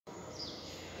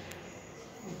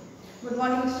Good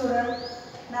morning, student.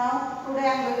 Now, today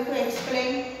I am going to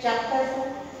explain chapter 2,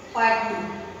 part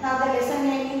 2. Now, the lesson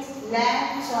name is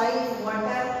Land, Soil,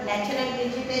 Water, Natural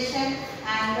Vegetation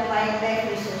and the Wildlife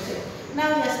Resources.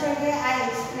 Now, yesterday I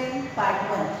explained part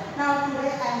 1. Now,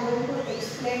 today I am going to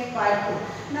explain part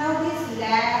 2. Now, this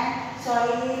land,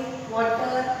 soil,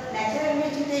 water, natural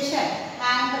vegetation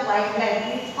and the wildlife,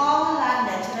 these all are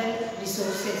natural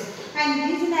resources. And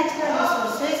these natural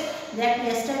resources that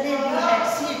yesterday we had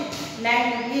seen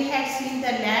we had seen the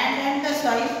land and the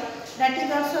soil. That is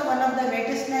also one of the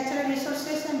greatest natural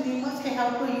resources and we must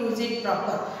have to use it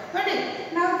proper. But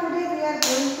now today we are going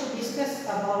to discuss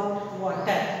about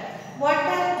water.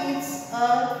 Water is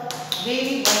a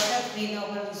very vital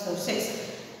renewable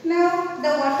resources. Now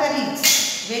the water is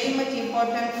very much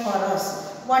important for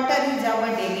us. Water is our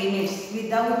daily needs.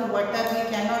 Without water we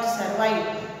cannot survive.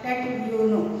 That you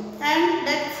know. And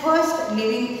that first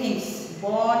living things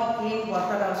born in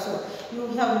water also. You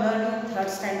have learned in 3rd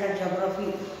standard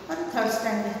geography or 3rd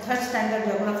standard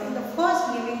geography. The first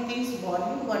living things born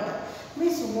in water.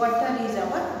 Means water is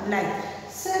our life.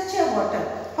 Such a water.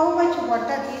 How much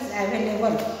water is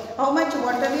available? How much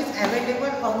water is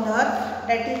available on the earth?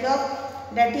 That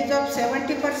is of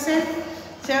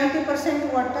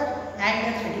 70% water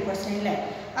and 30%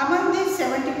 land. Among these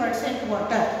 70%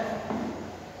 water,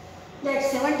 that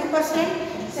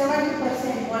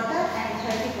 70% water and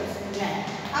 30% land.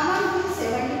 Among these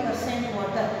 70%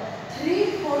 water,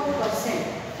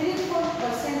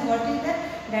 3/4% what is that?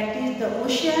 That is the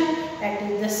ocean, that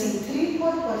is the sea.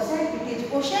 3/4% it is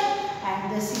ocean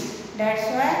and the sea. That's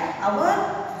why our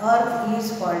earth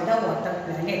is called the water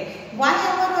planet. Why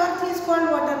our earth is called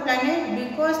water planet?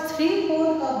 Because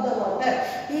 3/4 of the water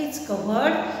is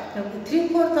covered,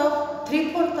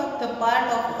 3/4 of the part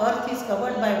of earth is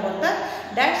covered by water.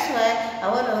 That's why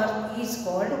our earth is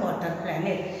called water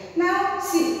planet. Now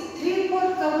see,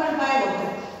 3/4 covered by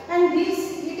water, and this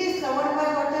it is covered by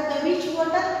water. The which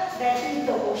water? That is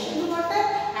the ocean water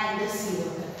and the sea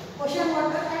water. Ocean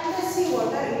water and the sea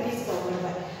water it is covered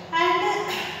by. And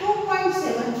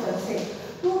 2.7%,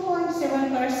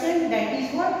 that is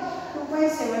what?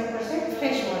 2.7%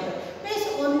 fresh water. Means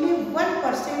only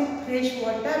 1% fresh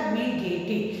water we get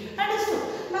it. Understood?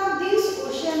 Now this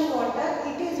ocean water,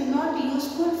 it is not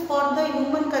useful for the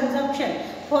human consumption.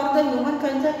 For the human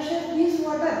consumption, this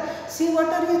water, sea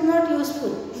water is not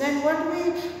useful. Then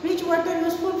which water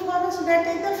useful for us? That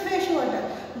is the fresh water.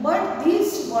 But this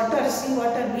water, sea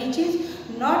water, which is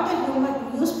not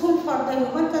useful for the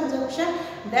human consumption,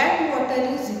 that water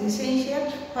is essential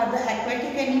for the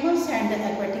aquatic animals and the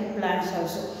aquatic plants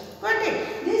also. Got it?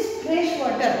 This fresh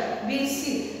water, we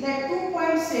see that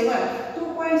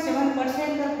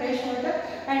 2.7% the fresh water,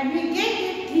 and we get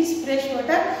it, this fresh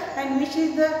water, and which is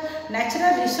the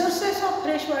natural resources of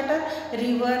fresh water,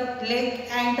 river, lake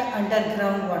and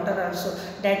underground water also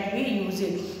that we use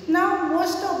it. Now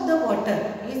most of the water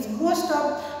is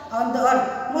on the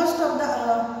earth, most of the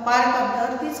part of the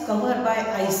earth is covered by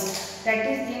ice. That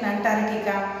is in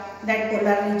Antarctica, that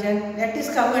polar region, that is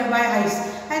covered by ice.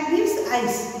 And this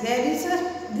ice, there is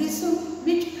this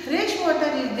which fresh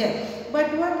water is there, but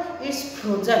what is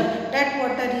frozen. That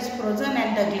water is frozen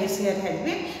and the glacier has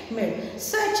been made.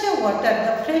 Such a water,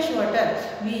 the fresh water,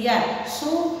 we are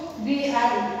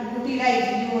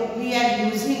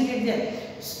using it there.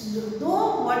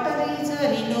 Though water is a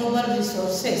renewable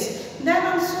resources, then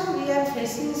also we are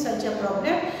facing such a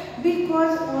problem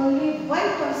because only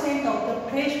 1% of the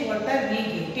fresh water we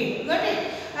get it. Got it?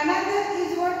 Another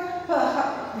is what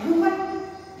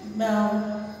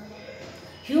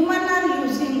human are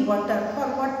using water for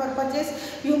what purposes?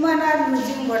 Human are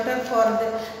using water for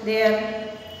their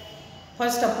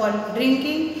first of all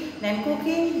drinking, then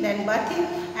cooking, then bathing,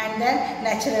 and then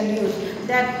natural use.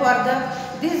 That for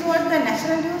this what the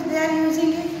natural use they are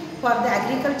using it. For the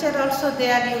agriculture also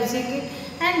they are using it,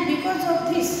 and because of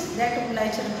this, that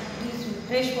natural, this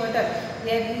fresh water,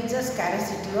 there is a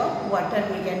scarcity of water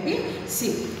we can be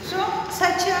see. So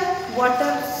such a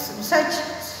water, such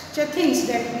things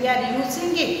that we are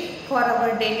using it for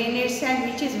our daily needs and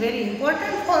which is very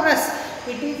important for us.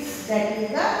 It is that is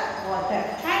the water,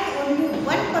 and only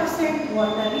 1%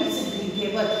 water is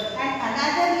drinkable, and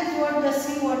another is what the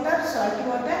sea water, salt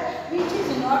water, which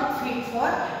is not fit for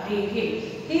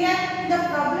drinking. Here the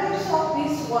problems of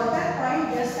this water point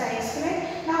just I explained.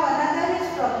 Now another is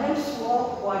problems of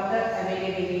water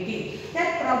availability. That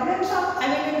problems of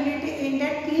availability in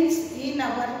that means in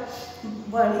our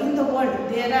world, in the world,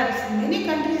 there are many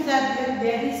countries that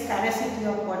there is scarcity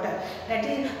of water. That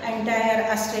is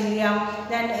entire Australia,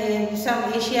 then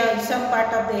some Asia, some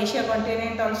part of the Asia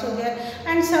continent also there,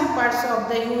 and some parts of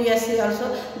the USA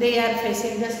also, they are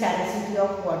facing the scarcity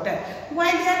of water.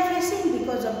 Why they are facing?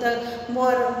 Because of the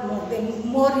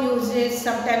more usage,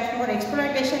 sometimes more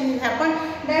exploitation is happened.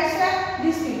 That's why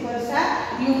these people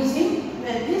are using,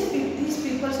 these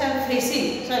people are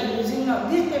facing, so using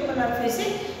of these people are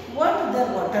facing what? The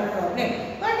water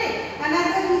problem. Got it?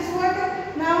 Another is what?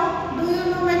 Now, do you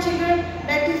know, my children,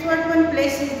 that is what one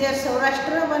place is there,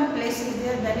 Saurashtra, one place is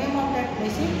there, the name of that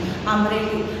place is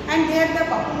Amreli, and there the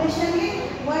population is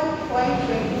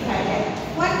 1.25 lakh.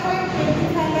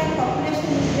 1.25 lakh population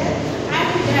is there,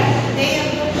 and that they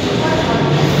are the people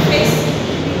always face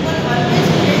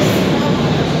no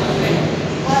water problem,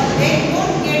 or they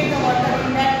don't get the water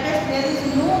in that place, there is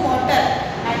no water,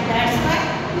 and that's why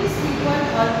these people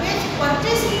always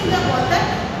purchasing the water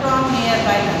from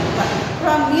nearby taluka.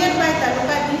 From nearby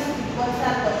taluka, these people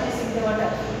are purchasing the water.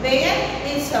 Where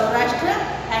is Saurashtra,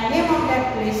 and name of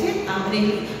that place is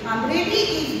Amreli. Amreli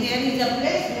is, there is a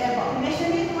place where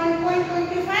population is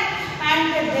 1.25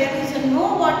 and there is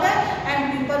no water,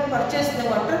 and people purchase the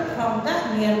water from the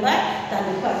nearby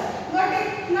talukas. Got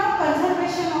it? Now,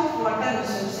 conservation of water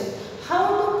resources. How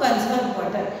to conserve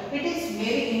water? It is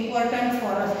very important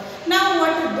for us. Now,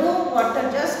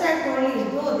 water, just I told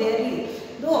you,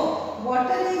 though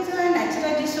water is a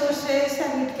natural resources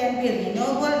and it can be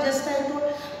renewable, just I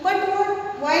told. But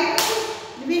why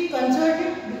do we conserve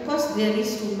it? Because there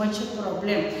is too much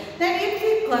problem. Then if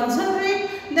we conserve it,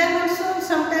 then also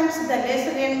sometimes the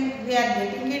less rain we are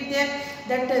getting it there.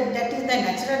 That is the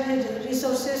natural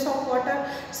resources of water.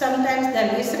 Sometimes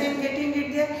the less rain getting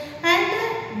it there.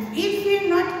 And if we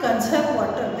not conserve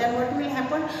water, then what will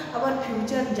happen? Our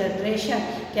future generation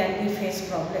can be face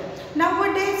problem.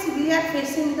 Nowadays we are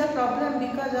facing the problem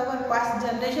because our past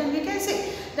generation, we can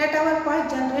say that our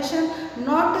past generation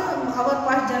not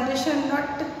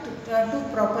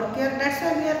took proper care. That's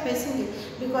why we are facing it,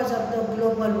 because of the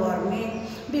global warming,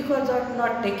 because of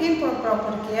not taking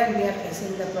proper care. We are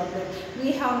facing the problem.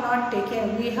 We have not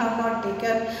taken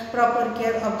proper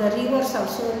care of the rivers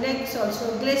also, lakes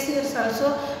also, glaciers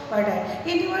also. But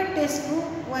in your textbook,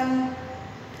 one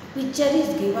picture is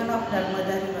given of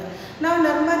Narmada river. Now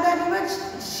Narmada river,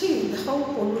 see how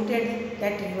polluted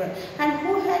that river, and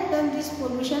who had done this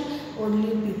pollution?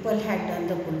 Only people had done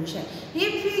the pollution.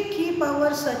 If we keep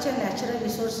our such a natural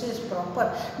resources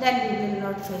proper, then we will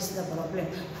not face the problem.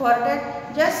 For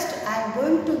that, just I am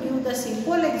going to give the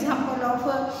simple example of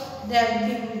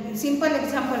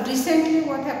Recently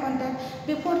what happened, that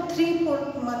before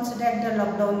 3-4 months that the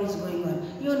lockdown is going on,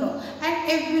 you know,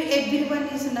 and everyone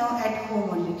is now at home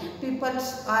only. People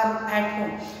are at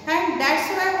home, and that's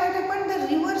why what happened,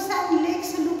 the rivers and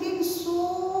lakes looking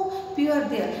so pure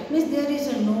there. Means there is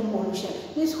no pollution.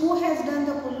 Means who has done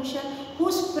the pollution?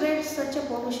 Who spread such a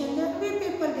pollution? There we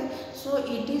people there. So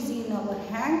it is in our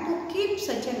hand to keep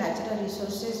such a natural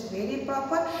resources very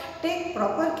proper, take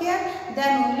proper care,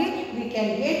 then only we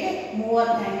can get more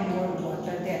and more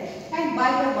water there. And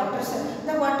by the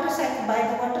water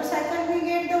cycle we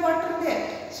get the water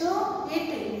there. So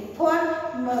it for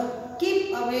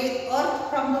keep away earth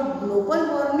from the global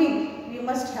warming, we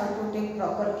must have to take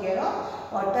proper care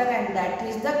of water, and that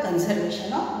is the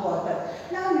conservation of water.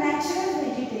 Now natural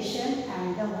vegetation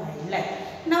and the wildlife.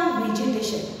 Now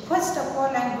vegetation. First of all,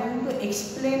 I am going to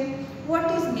explain what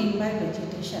is meant by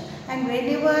vegetation, and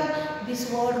whenever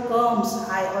this word comes,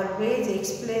 I always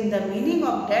explain the meaning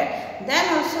of that.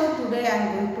 Then also today I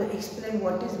am going to explain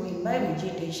what is meant by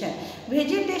vegetation.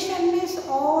 Vegetation means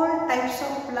all types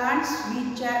of plants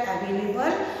which are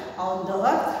available on the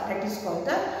earth, that is called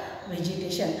the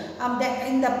vegetation.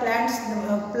 In the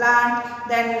plant,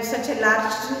 then such a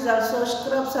large trees also,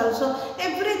 shrubs also,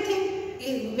 everything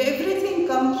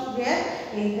comes where?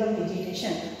 In the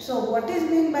vegetation. So what is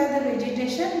meant by the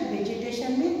vegetation?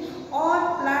 Vegetation means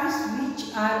all plants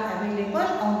which are available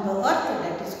on the earth,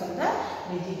 that is called the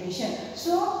vegetation.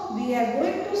 So we are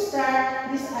going to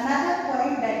start this another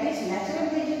point, that is natural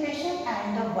vegetation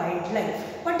and the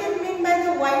wildlife. What is meant by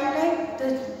the wildlife?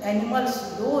 The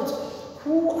animals, those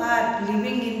who are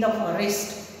living in the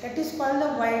forest, that is called the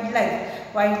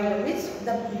wildlife. Wildlife is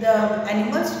the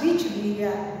animals which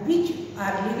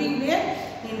are living there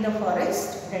in the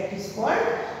forest, that is called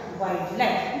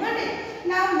wildlife. Got it?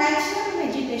 Now natural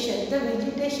vegetation, the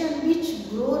vegetation which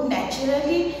grow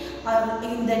naturally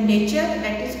in the nature,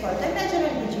 that is called the natural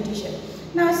vegetation.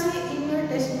 Now see, in your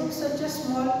textbook such a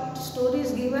small story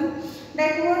is given,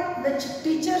 that what the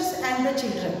teachers and the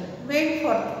children,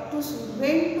 went to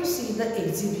see the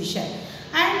exhibition,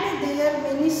 and there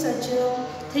many such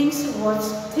things were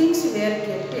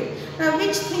kept it. Now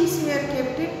which things were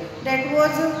kept it? That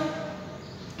was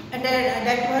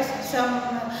some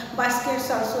baskets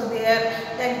also there,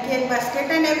 then cake basket,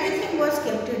 and everything was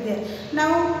kept it there.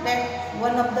 Now that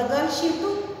one of the girls, she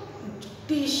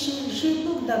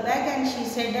took the bag and she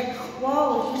said that,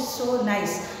 wow, it's so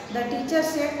nice. The teacher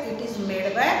said it is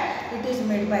made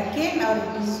by cane, or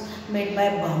it is made by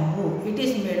bamboo. It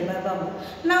is made by bamboo.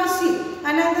 Now see,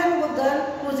 another girl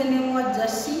whose name was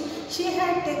Jassi, she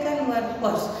had taken one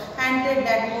purse, and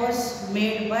that was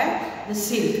made by the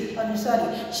silk.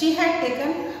 She had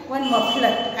taken one muffler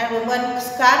and one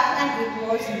scarf, and it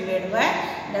was made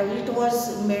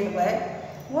by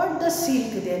what, the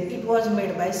silk there. It was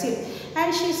made by silk,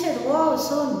 and she said, wow,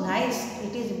 so nice,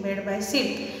 it is made by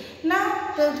silk.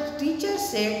 Now the teacher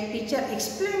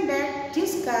explained that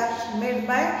this scarf made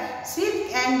by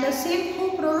silk, and the silk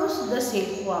who produced the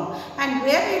silkworm, and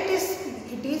where it is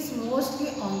mostly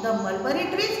on the mulberry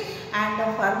trees, and the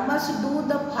farmers do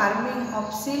the farming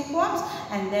of silkworms,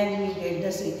 and then we get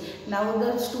the silk. Now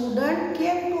the student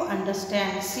came to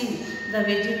understand, see, the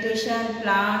vegetation,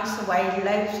 plants,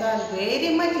 wildlife are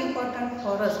very much important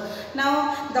for us.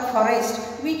 Now the forest,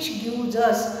 which gives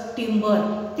us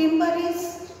timber. Timber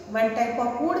is one type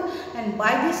of wood, and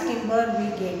by this timber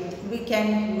we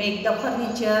can make the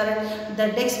furniture,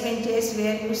 the desk benches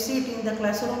where you sit in the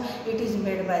classroom, it is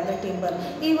made by the timber.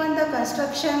 Even the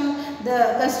construction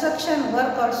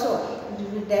work also,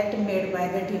 that made by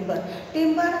the timber.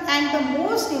 And the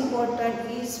most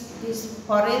important is this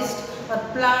forest or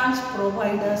plants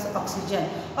provide us oxygen.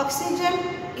 Oxygen,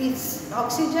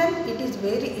 it is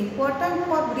very important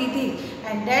for breathing,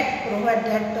 and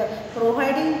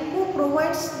who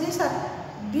provides this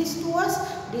to us?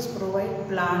 This provide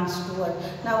plants to us.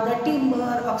 Now the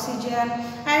timber, oxygen,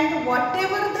 and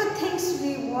whatever the things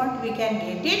we want, we can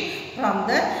get it from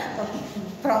the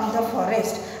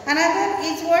forest. Another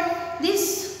is what?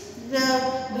 The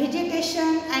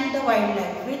vegetation and the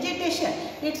wildlife. Vegetation,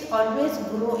 it's always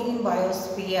grow in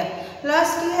biosphere.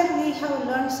 Last year we have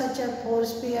learned such a 4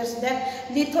 spheres, that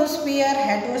lithosphere,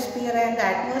 hydrosphere, and the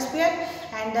atmosphere,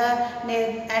 and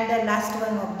the last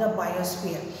one of the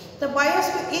biosphere. In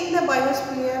the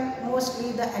biosphere,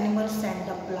 mostly the animals and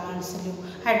the plants live.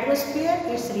 Hydrosphere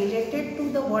is related to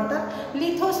the water.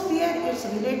 Lithosphere is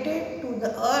related to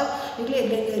the earth,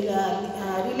 related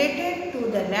to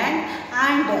the land,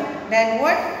 and then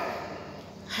what?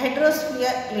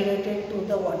 Hydrosphere related to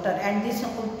the water, and these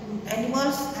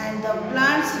animals and the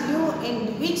plants live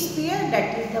in which sphere?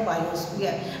 That is the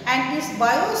biosphere. And this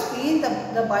biosphere,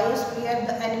 the biosphere,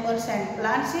 the animals and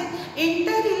plants is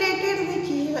interrelated with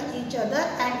each other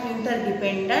and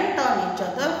interdependent on each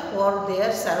other for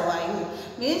their survival.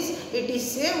 Means it is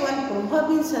say one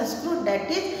proverb in Sanskrit, that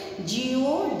is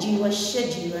जीवो जीवस्य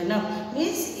जीवनम,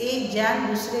 means एक जान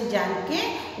दूसरे जान के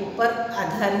ऊपर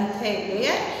आधारित है,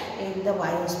 where in the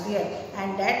biosphere, and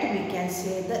that we can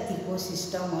say the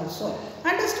ecosystem also.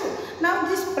 Understood? Now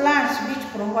these plants which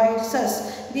provides us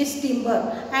this timber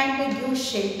and give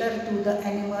shelter to the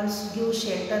animals, give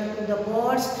shelter to the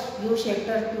birds, give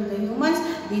shelter to the humans,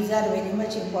 these are very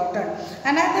much important.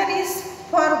 Another is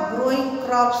for growing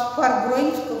crops.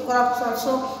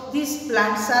 Also these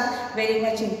plants are very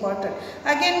much important.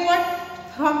 Again, what?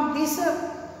 From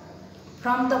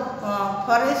the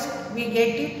forest we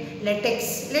get it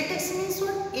latex. Latex means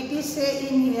what? It is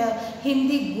in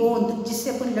Hindi गोंद, जिससे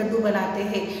अपन लड्डू बनाते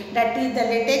हैं, that is the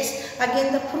latex.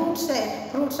 Again the fruits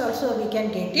also we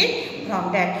can get it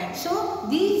from that. So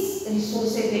these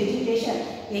resources, vegetation,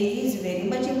 is very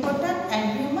much important,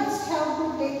 and we must have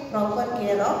to take proper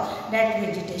care of that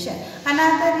vegetation.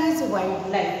 Another is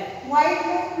wildlife.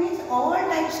 Wildlife means all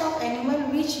types of animal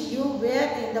which live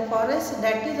where in the forest,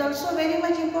 that is also very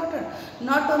much important.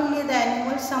 Not only the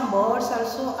animals, some birds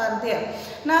also are there.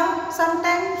 Now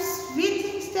sometimes we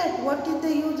think that what is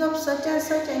the use of such and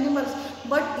such animals,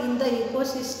 but in the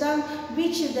ecosystem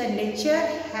which the nature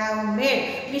have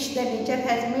made,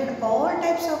 all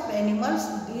types of animals,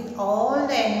 all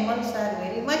the animals are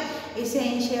very much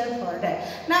essential for that.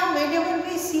 Now whenever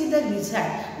we see the lizard,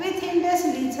 we think this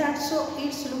lizard, so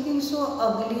it's looking so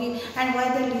ugly, and why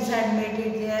the lizard made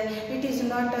it there? It is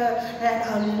not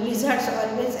lizards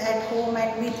always at home,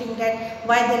 and we think that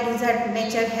why the lizard,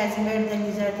 nature has made the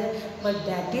lizard there. But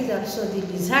that is also, the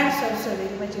lizards also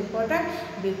very much important,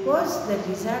 because the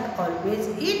lizard always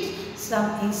eats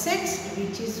some insects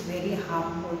which is very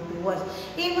harmful to us.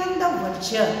 Even the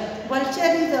vulture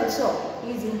is also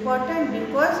important,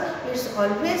 because it's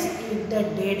always eat the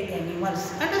dead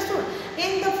animals. Understood?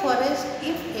 In the forest,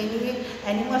 if any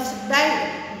animals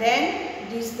died, then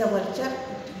this the vulture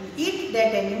eat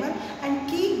that animal and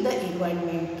keep the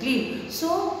environment clean.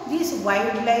 So this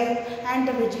wildlife and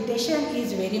the vegetation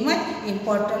is very much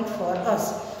important for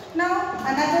us. Now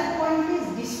another point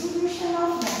is distribution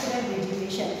of natural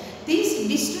vegetation. This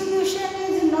distribution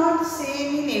is not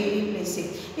same in every place.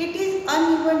 It is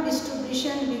uneven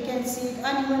distribution. We can see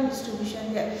uneven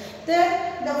distribution there.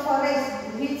 The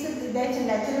forest, which that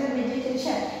natural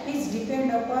vegetation is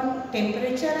depend upon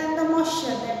temperature and the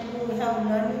moisture that you have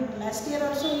learned last year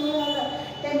also. You have learned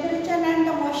temperature and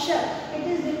the moisture. It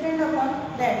is depend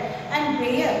upon that, and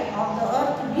where of the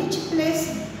earth, which place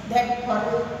that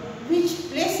forest, which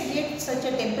place gets such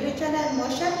a temperature and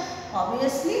moisture,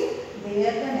 obviously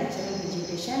there the natural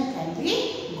vegetation can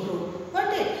be grow.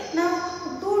 Got it?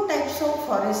 Now two types of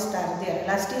forests are there.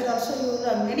 Last year also you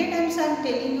learned. Many times I am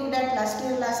telling you that last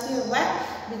year. Why?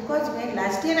 Because when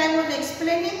last year I was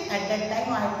explaining, at that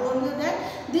time I told you that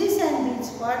this and these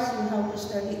parts you have to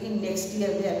study in next year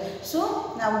there.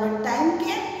 So now the time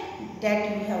came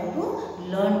that we have to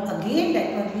learn again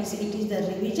that one means it is the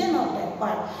revision of that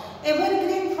part.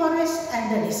 Evergreen forest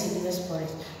and the deciduous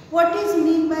forest. What is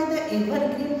mean by the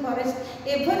evergreen forest?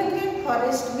 Evergreen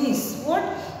forest means what?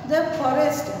 The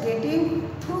forest getting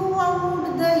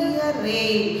throughout the year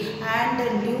rain and the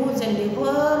leaves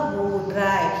never go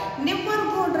dry. Never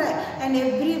go dry, and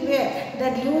everywhere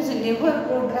the leaves never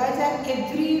go dry, and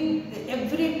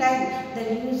every time the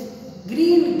leaves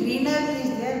greener is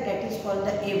there, that is called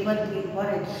the evergreen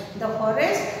forest. The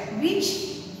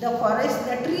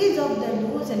trees of the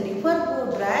leaves never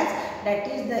go dry, that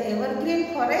is the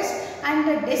evergreen forest. And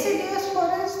the deciduous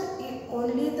forest is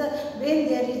only when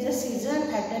there is a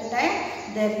season, at that time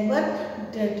the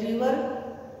river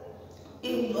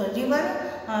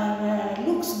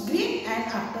looks green, and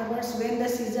afterwards when the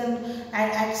season,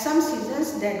 at some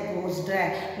seasons that goes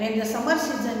dry. When the summer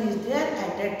season is there,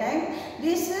 at that time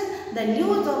the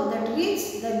leaves of the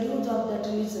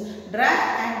trees dry,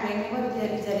 and whenever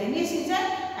there is a rainy season,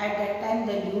 at that time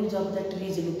the leaves of the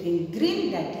trees looking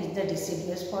green, that is the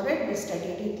deciduous forest. We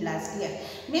studied it last year.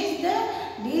 Means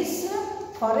this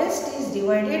forest is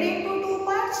divided into two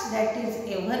parts, that is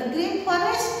evergreen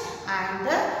forest and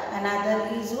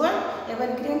another is what?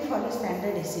 Evergreen forest and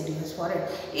the deciduous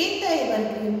forest. In the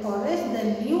evergreen forest, the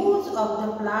leaves of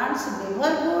the plants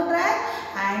never go dry,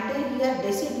 and here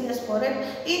deciduous forest,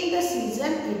 in the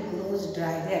season it grows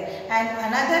dry there. And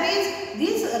another is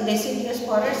this deciduous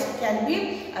forest can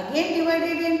be again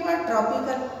divided into a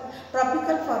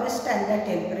tropical forest and the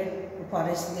temperate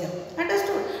forest there.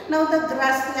 Understood? Now the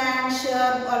grassland,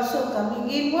 shrub also coming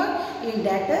in what? In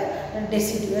that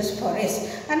deciduous forest.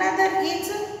 Another is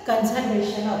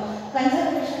conservation of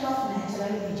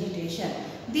natural vegetation.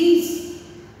 These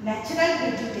natural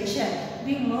vegetation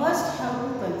we must have to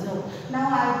conserve. Now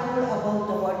I told about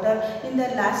the water. In the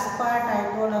last part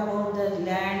I told about the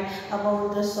land,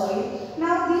 about the soil.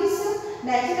 Now this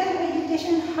natural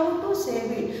vegetation, how to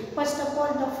save it? First of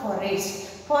all, the forest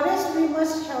we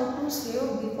must have to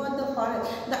save, because the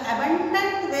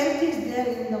abundant wealth is there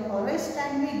in the forest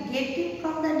and we get it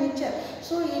from the nature.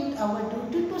 So it our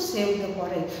duty to save the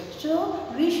forest. So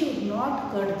we should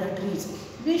not cut the trees.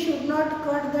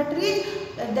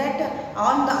 That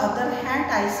on the other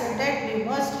hand, I said that we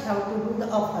must have to do the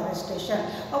afforestation.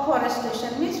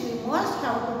 Afforestation means we must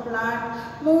have to plant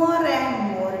more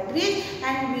and more trees,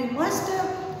 and we must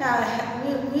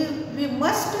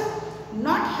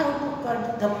not have to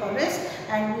cut the forest,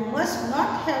 and we must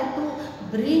not have to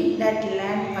bring that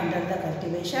land under the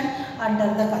cultivation,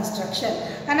 under the construction.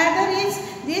 Another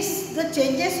is the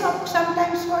changes of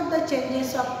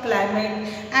changes of climate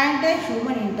and the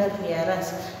human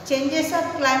interference. Changes of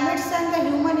climates and the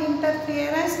human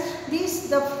interference. This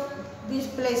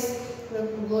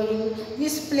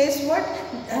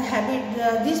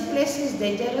place is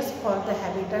dangerous for the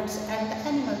habitats and the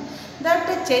animals. That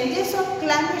the changes of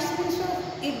climates means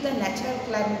if the natural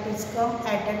climate is come,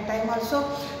 at that time also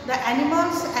the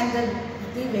animals and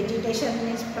the vegetation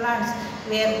means plants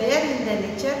where there in the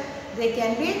nature, they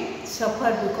can be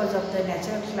suffered because of the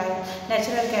natural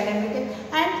calamity.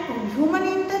 And human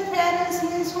interference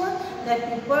means what? That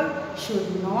people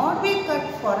should not be cut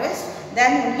forest,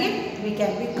 then only we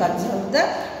can be conserve the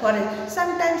forest.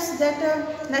 Sometimes that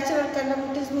natural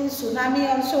calamities means tsunami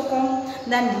also come,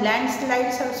 then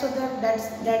landslides also.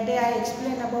 That day I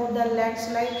explained about the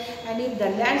landslide, and if the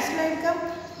landslide come,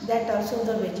 that also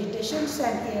the vegetation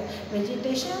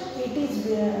it is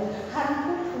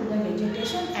harmful to the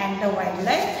vegetation and the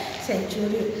wildlife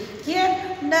sanctuary.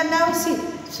 Here now see,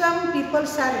 some people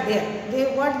are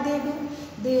there. What they do?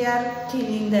 They are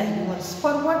killing the animals.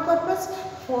 For what purpose?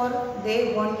 for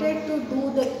they wanted to do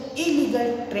the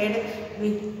illegal trade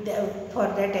with for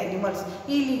that animals.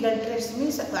 Illegal trades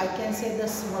means I can say the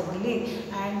smuggling,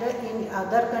 and in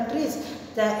other countries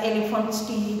the elephant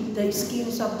steal the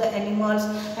skins of the animals,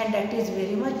 and that is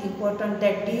very much important.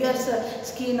 That deer's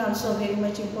skin also very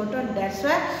much important. That's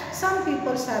why some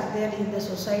people are there in the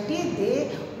society, they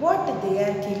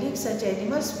are killing such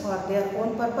animals for their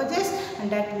own purposes, and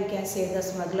that we can say the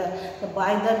smuggler.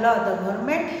 By the law, the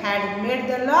government had made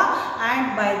the law,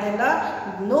 and by the law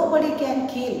nobody can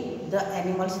kill the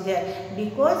animals there,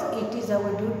 because it is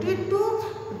our duty to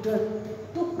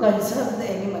conserve the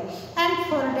animal. And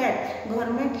for that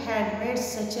government had made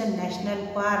such a national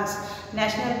parks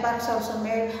also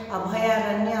made,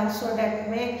 abhayaranya also that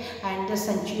made, and the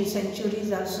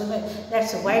sanctuaries also made,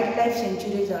 that's wildlife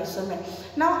sanctuaries also made.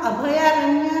 Now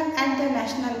abhayaranya and the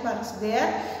national parks,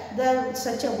 there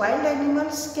such a wild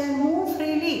animals can move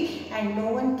freely and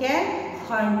no one can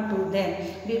harm to them,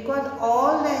 because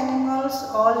all the animals,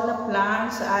 all the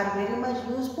plants are very much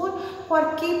useful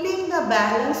for keeping the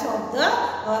balance of the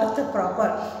earth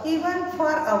proper. Even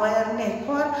for awareness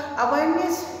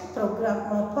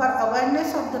program, for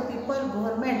awareness of the people,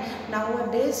 government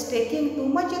nowadays taking too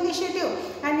much initiative,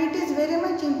 and it is very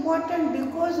much important,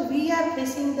 because we are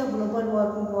facing the global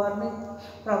warming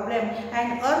problem,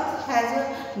 and earth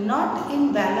has not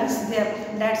in balance there.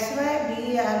 That's why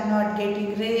we are not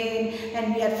getting rain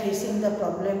and we are facing the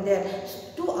problem there.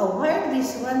 To avoid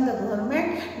this one, the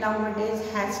government nowadays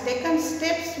has taken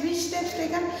steps. Which steps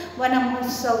taken?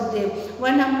 Vanamotsav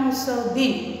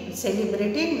Din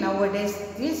celebrating nowadays.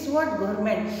 This what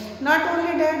government. Not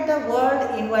only that, the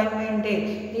World Environment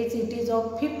Day, it is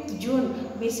of 5th June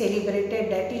we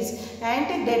celebrated, that is,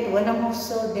 and that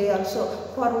Vanamotsav Day also.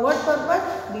 For what purpose?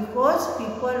 Because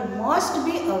people must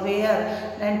be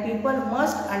aware and people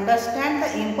must understand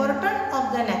the importance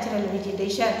of the natural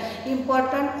vegetation,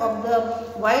 importance of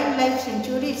the wildlife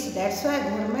sanctuaries. That's why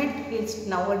government is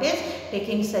nowadays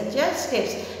taking such a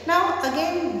steps. Now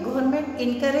again government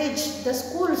encourage the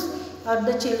schools or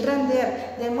the children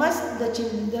there, they must,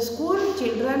 the school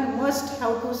children must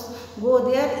have to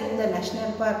go there in the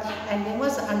national park, and they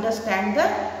must understand the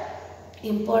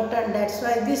important. That's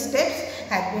why these steps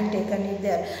have been taken in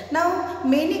there. Now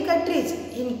many countries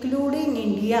including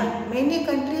India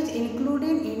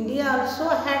also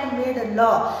had made a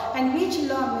law, and which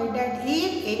law made that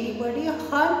if anybody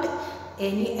hunt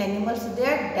any animals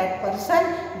there, that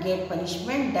person get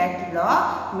punishment. That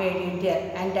law made it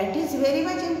there, and that is very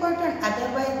much important.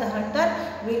 Otherwise the hunter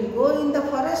will go in the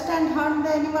forest and hunt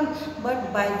the animal,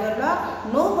 but by the law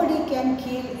nobody can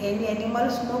kill any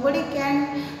animals, nobody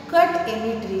can cut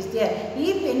any trees there.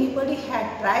 If anybody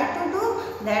had tried to do,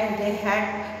 then they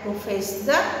had to face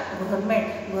the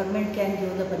government can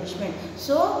give the punishment.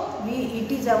 So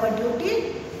it is our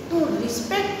duty to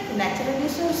respect natural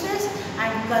resources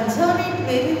and conserve it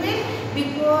very well,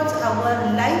 because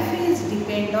our life is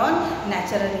depend on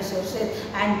natural resources,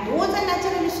 and those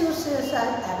natural resources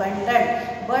are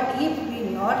abundant. But if we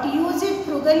not use it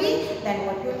frugally, then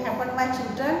what will happen, my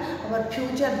children? Our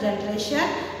future generation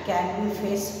can be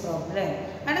face problem.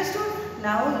 Understood?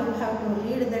 Now you have to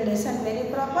read the lesson very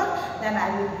proper, then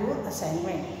I will do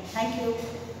assignment. Thank you.